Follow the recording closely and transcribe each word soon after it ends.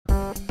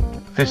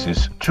This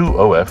is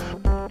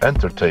 2OF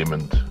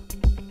Entertainment.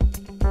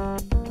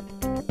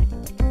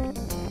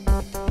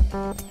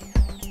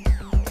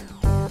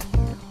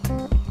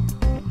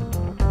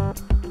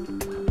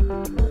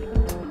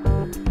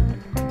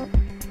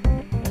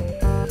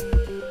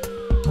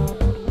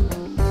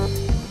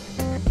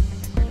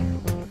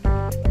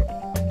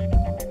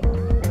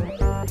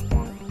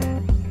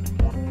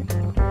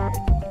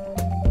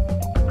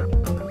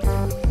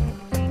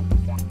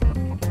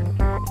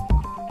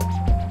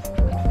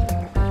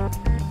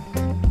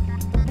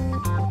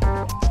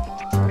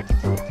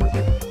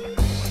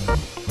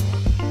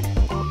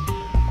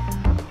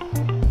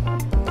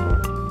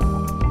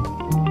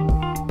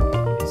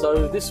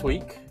 So this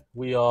week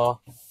we are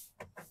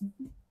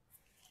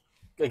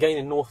again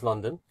in North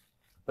London,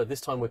 but this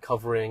time we're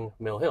covering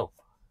Mill Hill.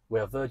 We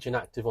have Virgin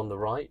Active on the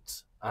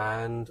right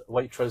and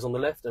Waitrose on the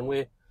left, and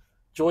we're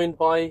joined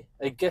by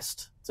a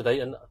guest today,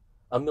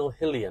 a Mill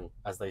Hillian,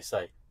 as they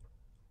say.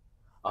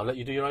 I'll let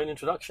you do your own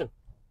introduction.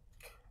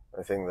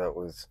 I think that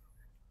was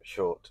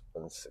short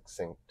and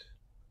succinct.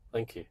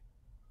 Thank you.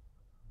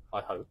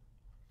 I hope.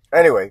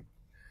 Anyway,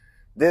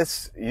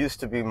 this used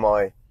to be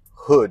my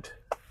hood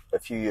a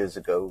few years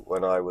ago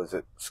when I was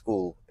at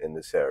school in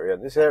this area.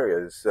 And this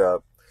area is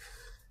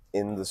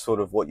in the sort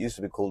of what used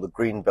to be called the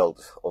green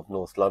belt of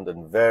North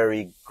London.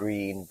 Very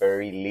green,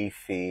 very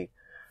leafy,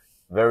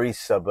 very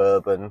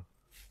suburban.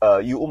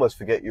 You almost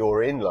forget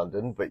you're in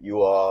London, but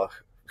you are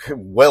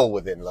well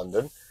within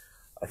London.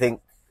 I think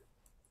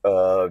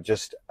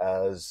just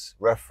as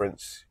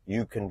reference,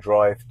 you can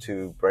drive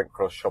to Brent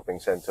Cross Shopping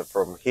Centre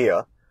from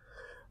here.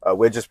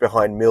 We're just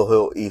behind Mill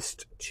Hill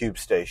East Tube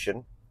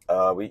Station.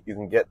 You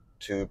can get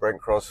to Brent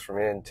Cross from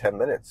here in 10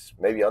 minutes,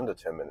 maybe under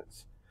 10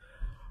 minutes.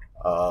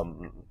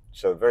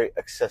 So very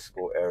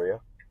accessible area.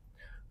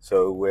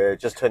 So we're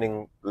just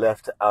turning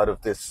left out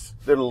of this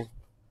little,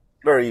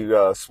 very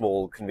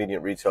small,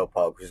 convenient retail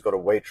park, which has got a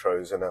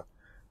Waitrose and a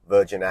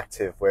Virgin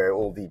Active, where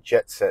all the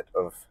jet set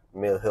of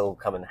Mill Hill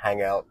come and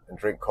hang out and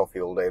drink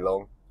coffee all day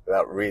long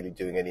without really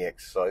doing any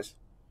exercise.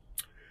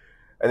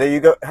 And there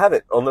you go, have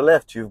it. On the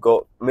left, you've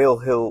got Mill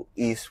Hill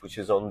East, which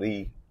is on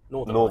the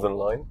Northern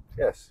line.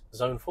 Yes.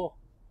 Zone 4.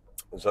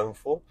 Zone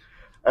 4.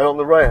 And on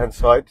the right-hand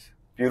side,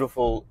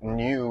 beautiful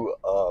new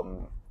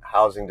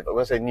housing development.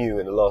 When I say new,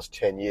 in the last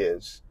 10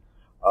 years,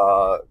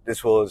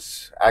 this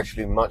was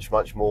actually much,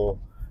 much more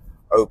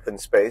open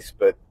space,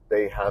 but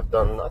they have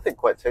done, I think,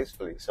 quite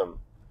tastefully some...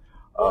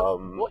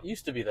 What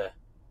used to be there?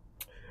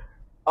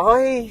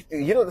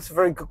 That's a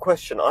very good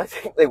question. I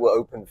think they were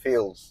open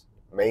fields,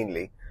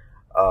 mainly.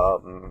 I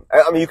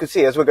mean, you can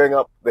see as we're going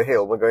up the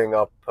hill, we're going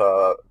up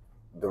the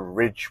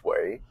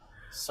Ridgeway.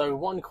 So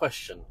one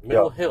question.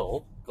 Mill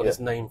Hill got its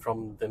name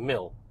from the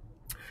mill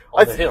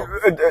I on the hill.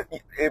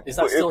 Is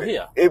that still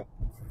here?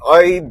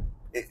 I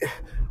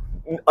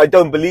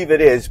don't believe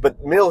it is,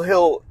 but Mill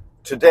Hill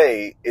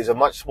today is a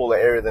much smaller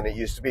area than it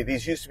used to be.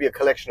 These used to be a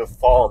collection of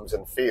farms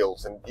and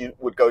fields, and you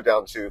would go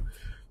down to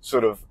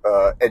sort of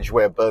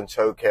Edgware Burnt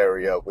Oak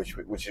area,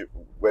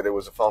 where there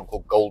was a farm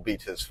called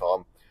Goldbeater's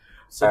Farm.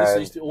 So this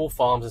used to be all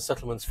farms and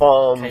settlements came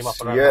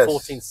up around the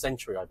 14th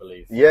century, I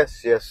believe.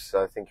 Yes,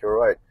 I think you're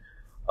right.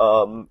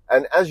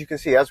 And as you can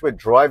see, as we're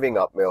driving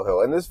up Mill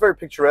Hill, and this very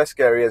picturesque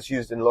area is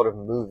used in a lot of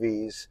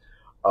movies,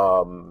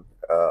 and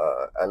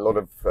a lot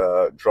of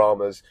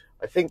dramas.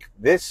 I think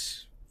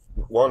this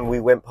one we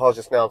went past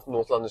just now from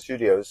North London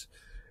Studios,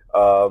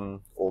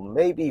 or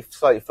maybe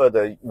slightly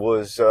further,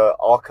 was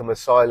Arkham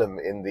Asylum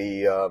in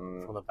the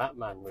from the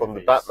Batman movies. From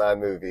the Batman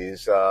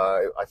movies.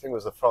 I think it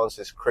was the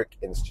Francis Crick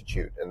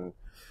Institute, and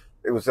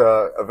it was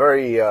a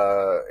very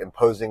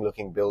imposing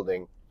looking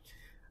building.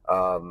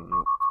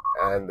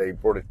 And they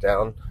brought it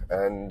down,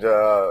 and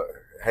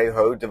hey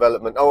ho,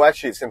 development. Oh,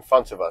 actually, it's in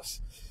front of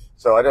us.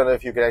 So I don't know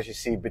if you can actually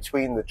see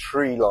between the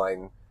tree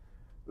line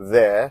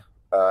there,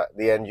 at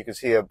the end, you can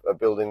see a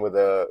building with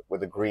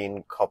a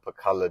green copper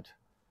coloured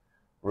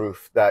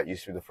roof. That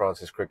used to be the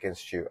Francis Crick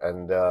Institute,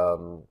 and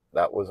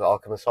that was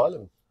Arkham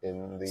Asylum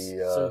in the.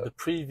 So the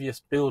previous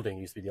building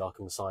used to be the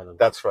Arkham Asylum.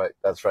 That's right.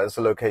 That's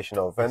the location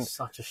of. And it's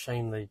such a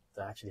shame they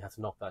actually had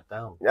to knock that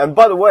down. And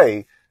by the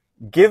way,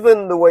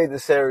 given the way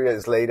this area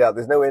is laid out,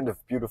 there's no end of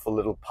beautiful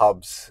little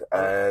pubs,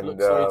 and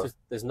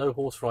there's no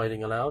horse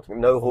riding allowed.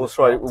 No horse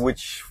riding,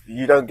 which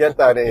you don't get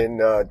that in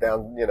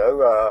down,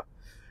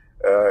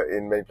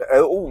 in many places.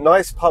 Oh,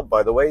 nice pub,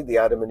 by the way, the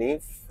Adam and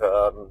Eve.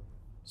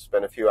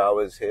 Spent a few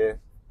hours here,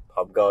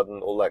 pub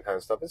garden, all that kind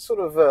of stuff. It's sort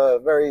of a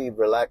very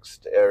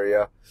relaxed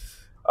area.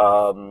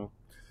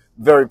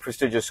 Very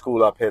prestigious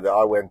school up here that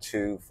I went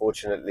to,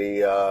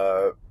 fortunately,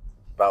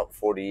 about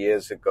 40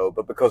 years ago.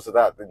 But because of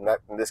that,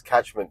 in this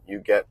catchment, you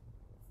get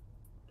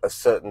a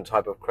certain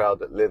type of crowd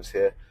that lives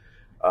here.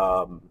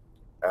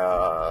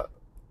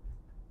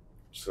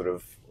 Sort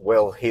of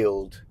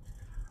well-heeled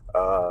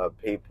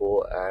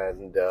people,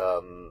 and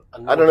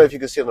I don't know if you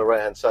can see on the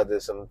right-hand side,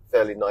 there's some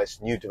fairly nice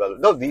new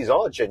developments. No, these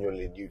are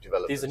genuinely new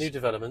developments. These are new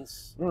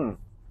developments. Yeah.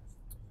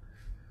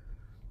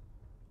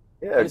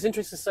 But it's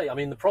interesting to say, I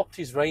mean, the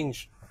properties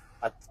range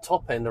at the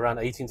top end around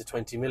 18 to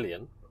 20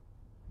 million,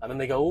 and then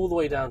they go all the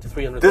way down to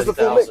 330,000. There's the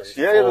full mix.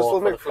 Yeah, there's the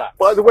full mix. Flats.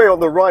 By the way, on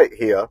the right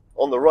here,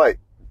 on the right,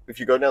 if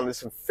you go down, there's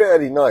some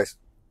fairly nice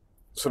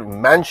sort of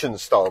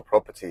mansion-style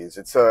properties.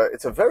 It's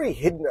a very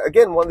hidden.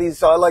 Again, one of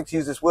these. I like to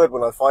use this word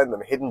when I find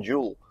them, hidden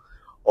jewel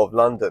of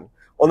London.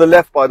 On the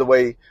left, by the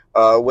way,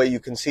 where you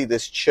can see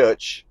this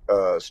church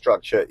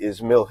structure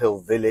is Mill Hill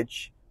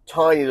Village.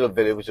 Tiny little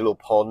village with a little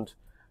pond,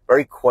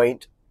 very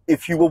quaint.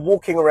 If you were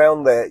walking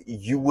around there,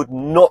 you would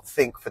not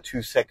think for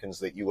 2 seconds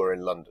that you were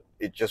in London.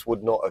 It just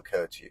would not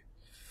occur to you.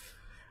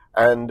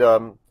 And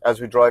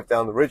as we drive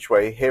down the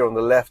Ridgeway, here on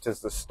the left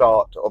is the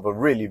start of a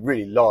really,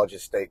 really large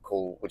estate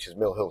which is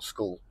Mill Hill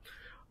School.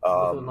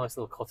 Nice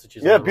little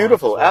cottages. Yeah,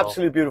 beautiful, well.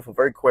 Absolutely beautiful,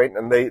 very quaint.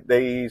 And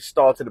they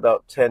started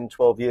about 10,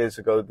 12 years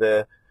ago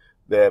their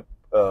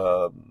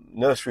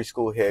nursery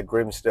school here,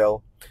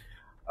 Grimsdale.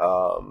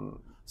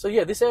 So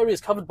yeah, this area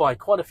is covered by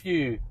quite a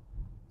few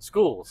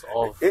schools.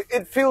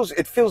 It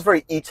feels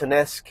very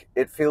Eton-esque.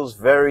 It feels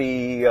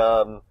very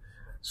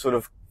sort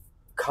of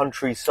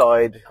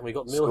countryside. And we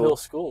got Mill Hill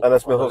School, and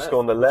that's Mill Hill School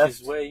on the left,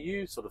 which is where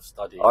you sort of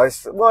studied.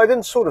 Well, I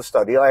didn't sort of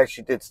study. I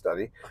actually did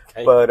study.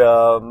 Okay. But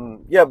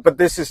yeah, but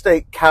this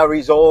estate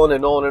carries on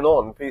and on and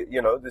on.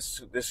 You know,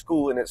 this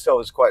school in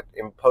itself is quite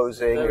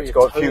imposing. Very it's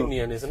got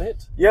Etonian, isn't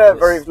it? Yeah,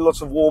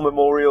 lots of war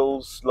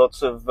memorials,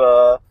 lots of.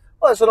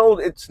 Well,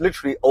 it's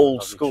literally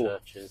old school.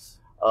 Churches.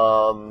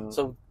 Um,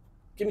 So,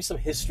 give me some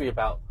history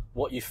about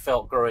what you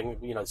felt growing,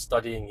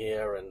 studying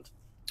here, and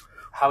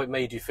how it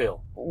made you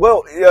feel.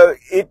 Well,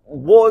 it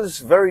was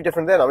very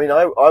different then. I mean,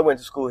 I went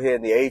to school here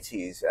in the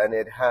 80s, and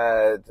it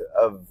had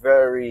a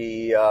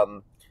very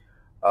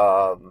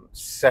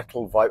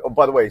settled vibe. Oh,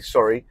 by the way,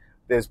 sorry,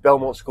 there's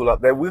Belmont School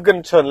up there. We're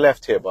going to turn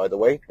left here, by the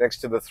way, next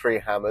to the Three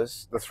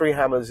Hammers. The Three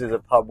Hammers is a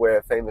pub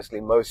where famously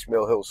most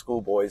Mill Hill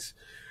schoolboys,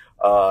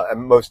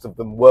 and most of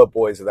them were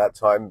boys at that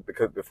time,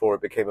 because before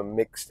it became a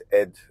mixed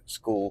ed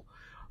school,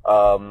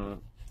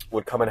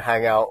 would come and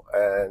hang out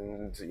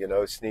and,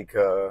 sneak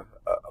a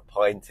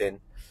pint in.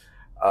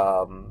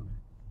 But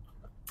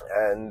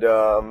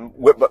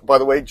by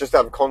the way, just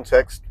out of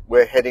context,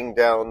 we're heading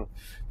down,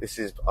 this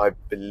is, I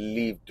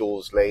believe,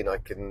 Dawes Lane. I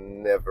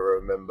can never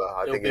remember.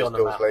 I think it's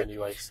Dawes Lane.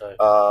 Anyway, so.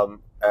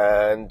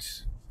 And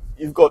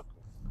you've got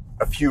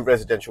a few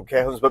residential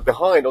care homes, but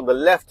behind, on the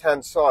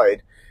left-hand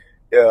side,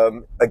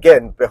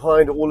 again,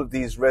 behind all of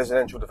these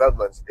residential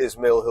developments is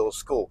Mill Hill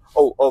School.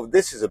 Oh,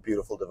 this is a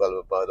beautiful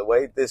development, by the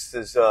way. This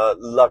is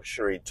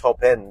luxury,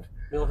 top-end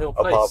Mill Hill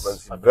Place.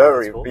 Apartments.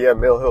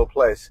 Mill Hill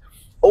Place.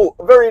 Oh,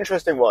 a very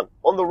interesting one.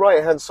 On the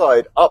right-hand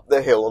side, up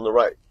the hill on the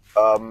right,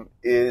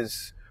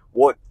 is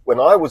what, when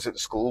I was at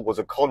school, was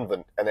a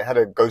convent, and it had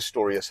a ghost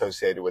story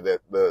associated with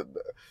it. The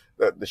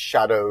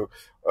shadow,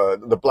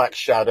 the black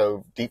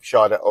shadow, deep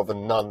shadow of a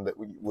nun that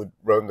would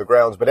roam the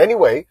grounds. But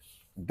anyway,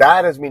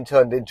 that has been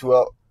turned into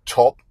a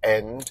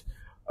top-end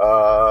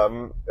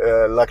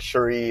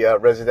luxury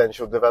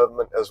residential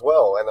development as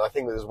well. And I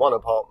think there's one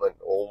apartment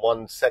or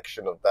one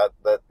section of that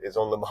is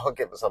on the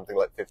market for something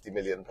like £50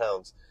 million.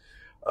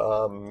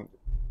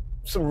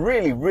 Some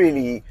really,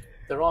 really,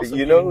 there are some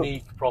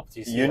unique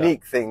properties here.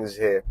 Unique things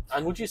here.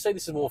 And would you say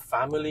this is more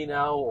family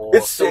now, or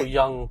it's still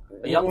young?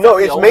 No,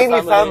 it's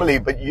mainly family,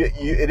 but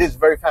it is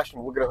very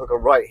fashionable. We're going to hook a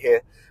right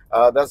here.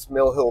 That's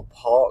Mill Hill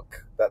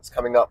Park. That's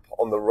coming up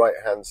on the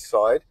right-hand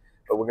side,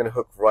 but we're going to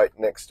hook right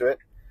next to it.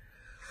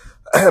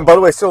 And by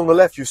the way, still on the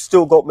left, you've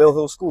still got Mill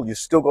Hill School. You've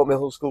still got Mill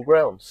Hill School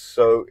grounds.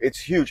 So it's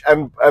huge.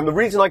 And the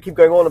reason I keep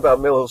going on about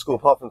Mill Hill School,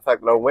 apart from the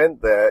fact that I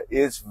went there,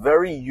 is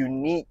very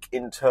unique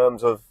in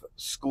terms of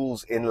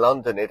schools in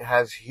London. It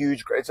has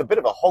it's a bit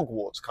of a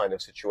Hogwarts kind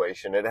of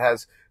situation. It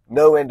has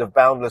no end of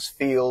boundless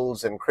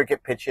fields and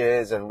cricket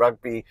pitches and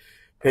rugby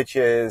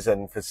pitches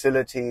and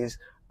facilities.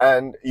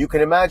 And you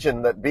can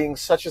imagine that being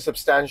such a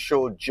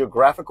substantial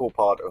geographical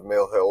part of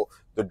Mill Hill,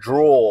 the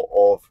draw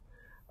of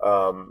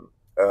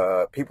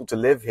people to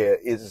live here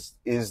is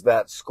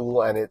that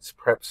school and its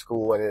prep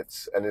school and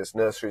its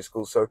nursery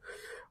school. So,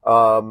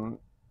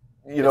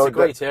 it's a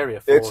great area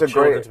for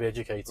children to be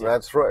educated.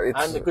 That's right.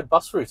 And a good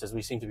bus route, as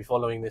we seem to be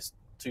following this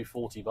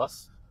 240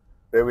 bus.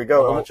 There we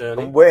go.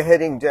 And we're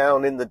heading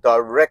down in the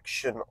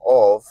direction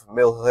of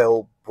Mill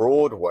Hill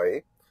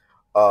Broadway,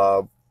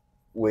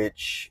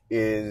 which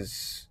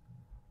is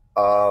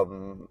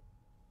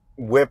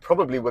we're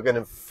going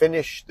to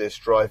finish this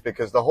drive,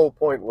 because the whole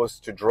point was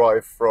to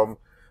drive from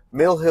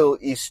Mill Hill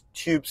East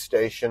Tube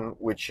Station,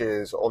 which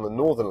is on the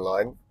Northern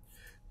Line,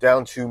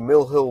 down to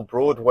Mill Hill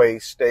Broadway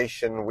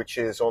Station, which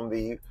is on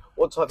the,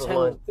 what type of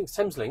line? I think it's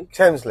Thameslink.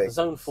 Thameslink.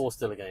 Zone 4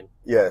 still again.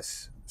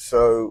 Yes.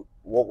 So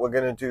what we're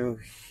going to do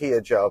here,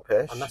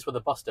 Jalpesh. And that's where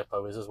the bus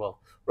depot is as well.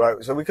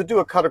 Right. So we could do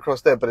a cut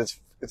across there, but it's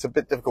a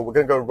bit difficult. We're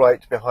going to go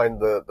right behind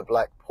the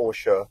black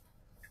Porsche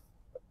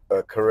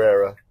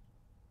Carrera.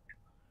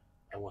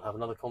 And we'll have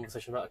another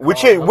conversation about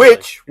which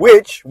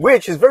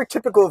is very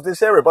typical of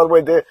this area. By the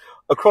way,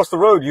 across the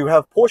road you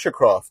have Porsche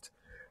Craft.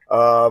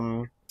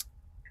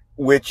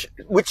 which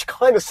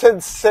kind of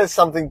says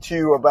something to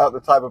you about the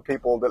type of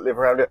people that live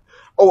around it.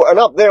 Oh, and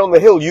up there on the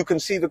hill, you can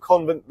see the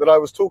convent that I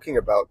was talking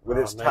about with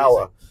its amazing.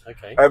 tower.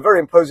 Okay. A very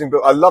imposing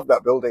building. I love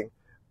that building.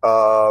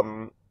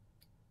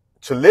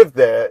 To live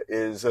there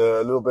is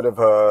a little bit of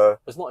a...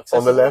 It's not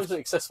accessible. On the left. Is it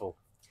accessible?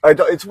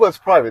 It's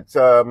private.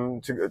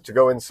 To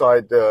go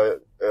inside,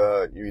 you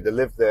either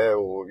live there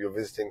or you're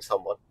visiting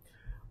someone.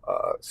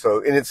 So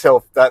in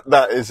itself,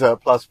 that is a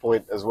plus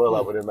point as well,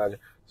 I would imagine.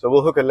 So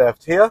we'll hook a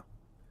left here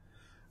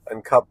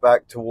and cut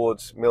back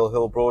towards Mill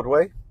Hill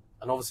Broadway.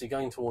 And obviously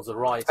going towards the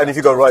right. And if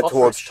you go right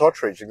towards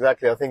Tottridge,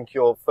 exactly. I think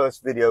your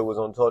first video was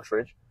on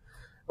Tottridge.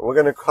 And we're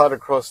going to cut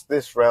across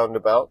this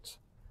roundabout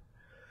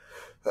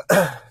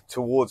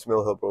towards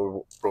Mill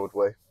Hill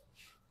Broadway.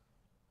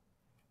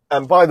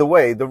 And by the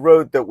way, the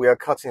road that we are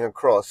cutting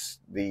across,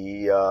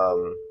 the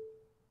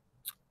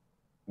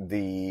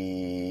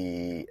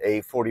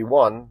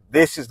A41,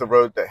 this is the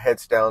road that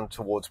heads down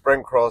towards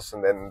Brent Cross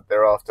and then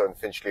thereafter on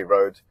Finchley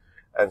Road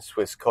and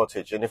Swiss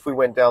Cottage. And if we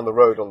went down the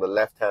road on the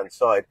left-hand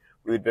side,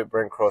 we would be at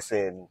Brent Cross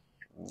in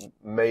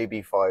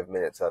maybe 5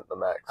 minutes at the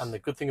max. And the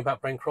good thing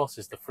about Brent Cross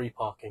is the free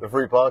parking. The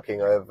free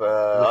parking.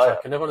 I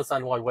can never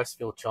understand why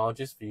Westfield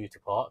charges for you to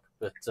park,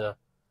 but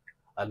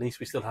at least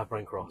we still have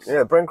Brent Cross.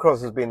 Yeah, Brent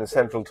Cross has been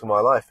essential to my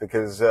life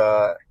because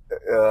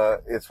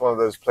it's one of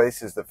those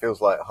places that feels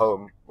like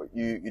home.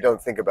 You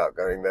don't think about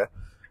going there.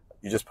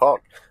 You just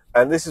park.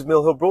 And this is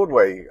Mill Hill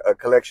Broadway, a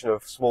collection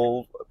of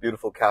small,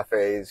 beautiful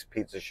cafes,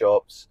 pizza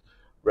shops,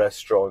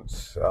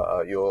 restaurants,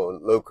 your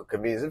local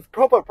convenience,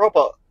 proper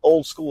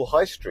old school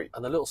high street.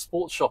 And a little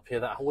sports shop here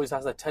that always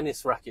has their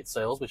tennis racket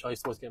sales, which I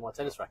used to always get my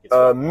tennis rackets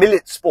from.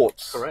 Millet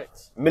Sports.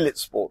 Correct. Millet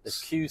Sports. There's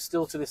queues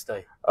still to this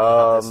day.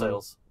 Their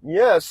sales.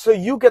 Yeah, so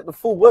you get the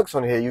full works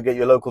on here. You get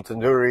your local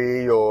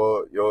tandoori,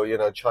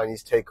 your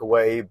Chinese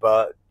takeaway,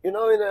 but in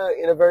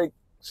a very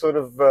sort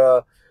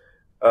of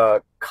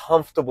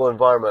comfortable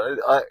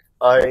environment.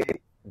 I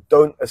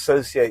don't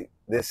associate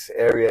this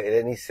area in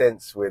any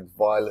sense with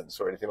violence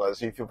or anything like that.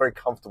 So you feel very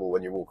comfortable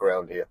when you walk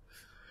around here.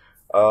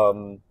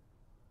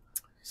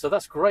 So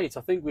that's great.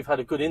 I think we've had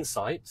a good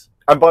insight.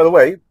 And by the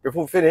way,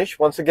 before we finish,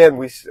 once again,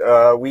 we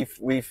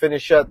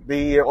finish at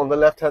on the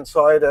left-hand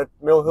side at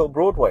Mill Hill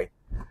Broadway,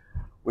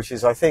 which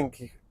is, I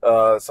think,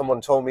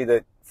 someone told me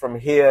that from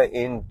here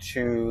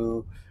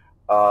into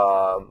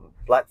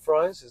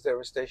Blackfriars, is there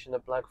a station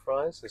at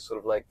Blackfriars? It's sort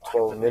of like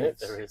 12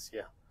 minutes. There is,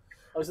 yeah.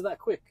 Oh, is it that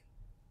quick?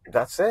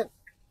 That's it.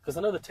 Because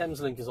I know the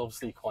Thames Link is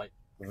obviously quite...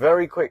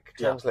 Very quick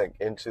Thames Link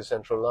into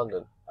central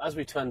London. As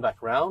we turn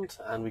back round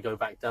and we go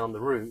back down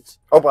the route...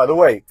 Oh, by the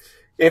way,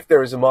 if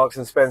there is a Marks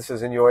and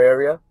Spencer's in your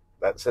area,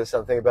 that says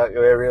something about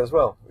your area as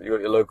well. You've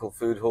got your local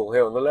food hall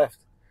here on the left.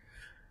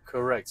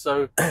 Correct.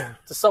 So, to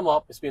sum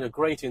up, it's been a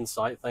great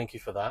insight. Thank you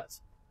for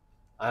that.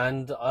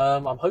 And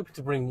I'm hoping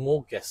to bring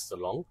more guests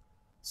along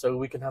so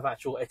we can have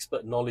actual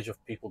expert knowledge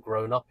of people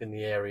grown up in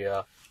the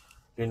area,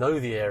 who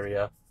know the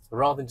area,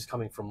 rather than just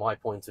coming from my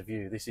point of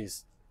view. This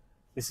is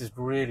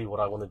really what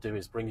I want to do,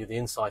 is bring you the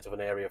insight of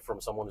an area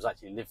from someone who's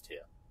actually lived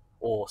here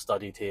or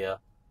studied here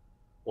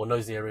or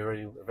knows the area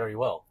very, very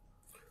well.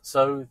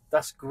 So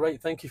that's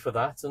great. Thank you for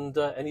that. And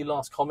any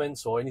last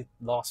comments or any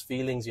last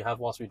feelings you have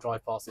whilst we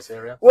drive past this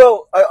area?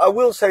 Well, I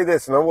will say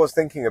this, and I was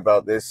thinking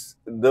about this,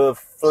 the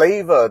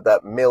flavour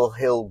that Mill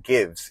Hill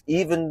gives,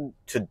 even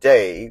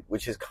today,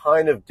 which is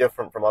kind of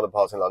different from other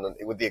parts in London,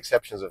 with the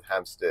exceptions of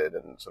Hampstead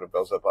and sort of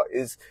Belsize Park,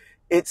 is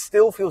it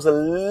still feels a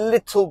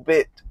little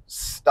bit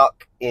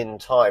stuck in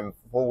time,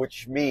 for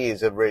which me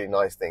is a really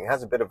nice thing. It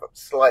has a bit of a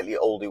slightly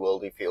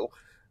oldie-worldy feel,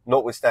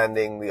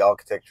 notwithstanding the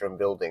architecture and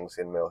buildings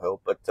in Mill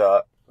Hill,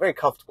 but very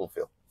comfortable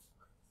feel.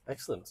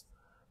 Excellent.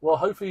 Well,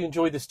 hopefully you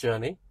enjoyed this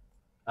journey,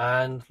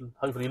 and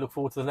hopefully you look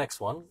forward to the next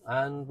one,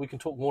 and we can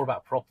talk more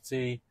about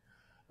property,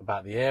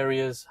 about the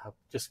areas.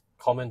 Just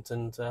comment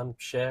and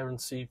share and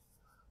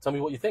tell me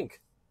what you think.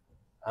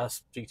 I'll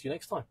speak to you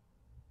next time.